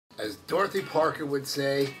As Dorothy Parker would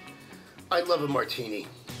say, I love a martini.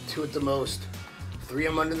 2 at the most. 3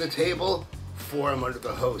 I'm under the table, 4 I'm under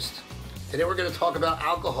the host. Today we're going to talk about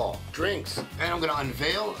alcohol, drinks, and I'm going to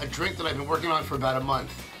unveil a drink that I've been working on for about a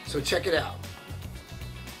month. So check it out.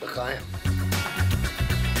 L'chaim.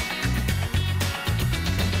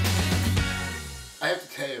 I have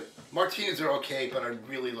to tell you, martinis are okay, but I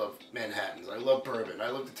really love Manhattans. I love bourbon.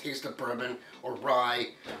 I love the taste of bourbon or rye.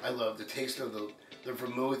 I love the taste of the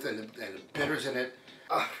vermouth and the bitters in it.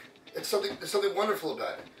 There's something wonderful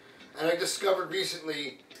about it. And I discovered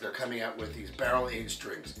recently they're coming out with these barrel-aged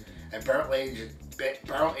drinks. And barrel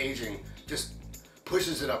aging just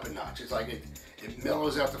pushes it up a notch. It's like it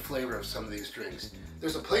mellows out the flavor of some of these drinks.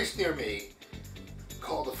 There's a place near me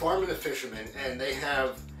called The Farm and the Fisherman, and they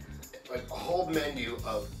have like a whole menu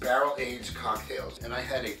of barrel-aged cocktails. And I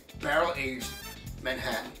had a barrel-aged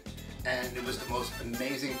Manhattan, and it was the most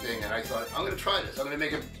amazing thing. And I thought, I'm gonna try this. I'm gonna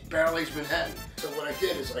make a barrel-aged Manhattan. So what I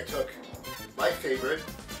did is I took my favorite,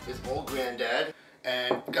 is Old Grandad,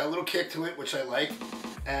 and got a little kick to it, which I like.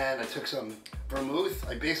 And I took some vermouth.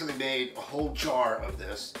 I basically made a whole jar of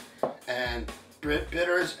this, and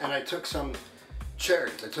bitters, and I took some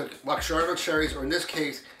cherries. I took Luxardo cherries, or in this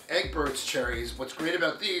case, Egbert's cherries. What's great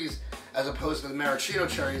about these, as opposed to the maraschino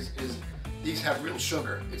cherries, is these have real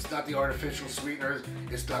sugar. It's not the artificial sweeteners.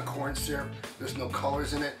 It's not corn syrup. There's no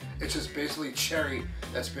colors in it. It's just basically cherry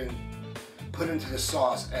that's been put into the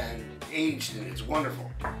sauce and aged, and it's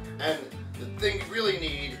wonderful. And the thing you really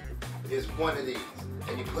need is one of these.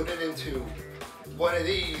 And you put it into one of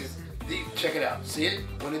these. Check it out. See it?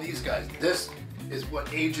 One of these guys. This is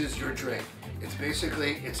what ages your drink.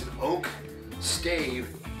 It's an oak stave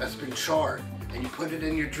that's been charred, and you put it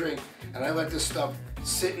in your drink. And I let this stuff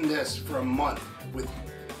sit in this for a month with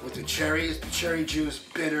the cherries, the cherry juice,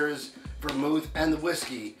 bitters, vermouth, and the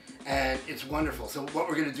whiskey, and it's wonderful. So what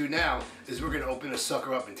we're gonna do now is we're gonna open this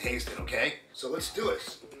sucker up and taste it, okay? So let's do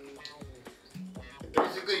it.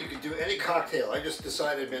 Basically, you can do any cocktail. I just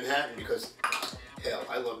decided Manhattan because, hell,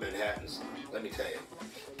 I love Manhattans, let me tell you.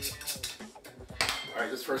 All right,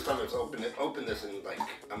 this is the first time I've opened this in like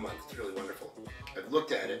a month. It's really wonderful. I've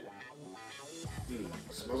looked at it.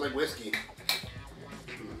 Smells like whiskey.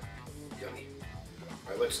 Yummy.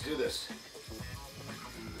 All right, let's do this.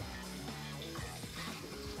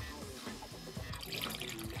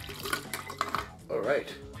 All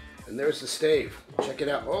right, and there's the stave. Check it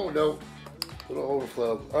out. Oh no, little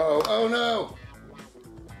overflow. Oh no.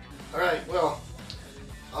 All right, well,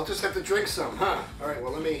 I'll just have to drink some, huh? All right,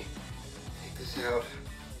 well, let me take this out,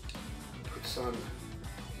 put some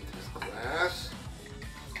into this glass.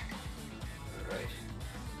 All right,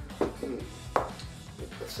 let me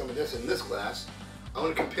put some of this in this glass. I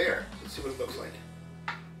want to compare. Let's see what it looks like.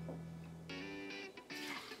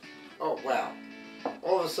 Oh wow.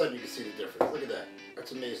 All of a sudden you can see the difference. Look at that.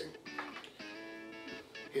 That's amazing.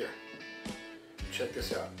 Here. Check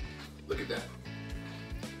this out. Look at that.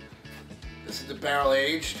 This is the barrel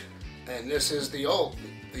aged, and this is the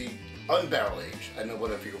unbarrel aged. I don't know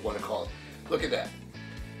whatever you want to call it. Look at that.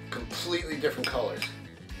 Completely different colors.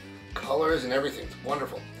 Colors and everything. It's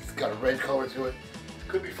wonderful. It's got a red color to it.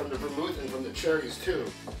 Could be from the vermouth and from the cherries too,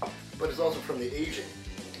 but it's also from the aging.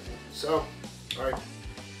 So, all right.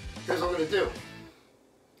 Here's what I'm going to do.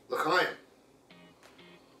 L'chaim.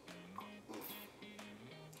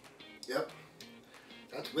 Yep,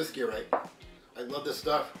 that's whiskey, right? I love this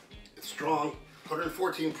stuff. It's strong,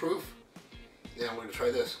 114 proof. Yeah, I'm going to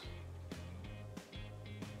try this.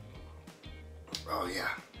 Oh yeah,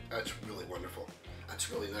 that's really wonderful.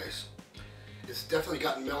 That's really nice. It's definitely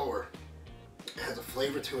gotten mellower. It has a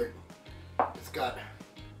flavor to it. It's got,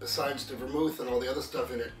 besides the vermouth and all the other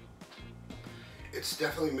stuff in it, it's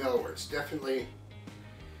definitely mellower.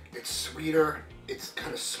 It's sweeter. It's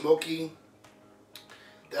kind of smoky.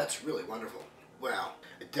 That's really wonderful. Wow.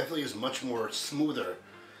 It definitely is much more smoother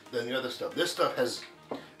than the other stuff. This stuff has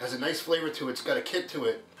a nice flavor to it. It's got a kick to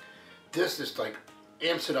it. This just like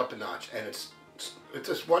amps it up a notch, and it's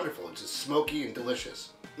just wonderful. It's just smoky and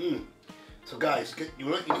delicious. So guys, you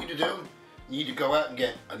know what you need to do? You need to go out and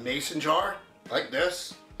get a mason jar like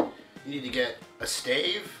this. You need to get a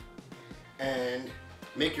stave and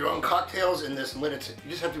make your own cocktails in this, and let it. You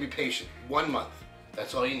just have to be patient. 1 month.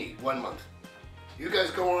 That's all you need. 1 month. You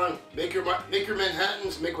guys go on, make your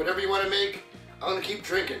Manhattans, make whatever you want to make. I'm gonna keep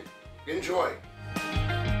drinking. Enjoy.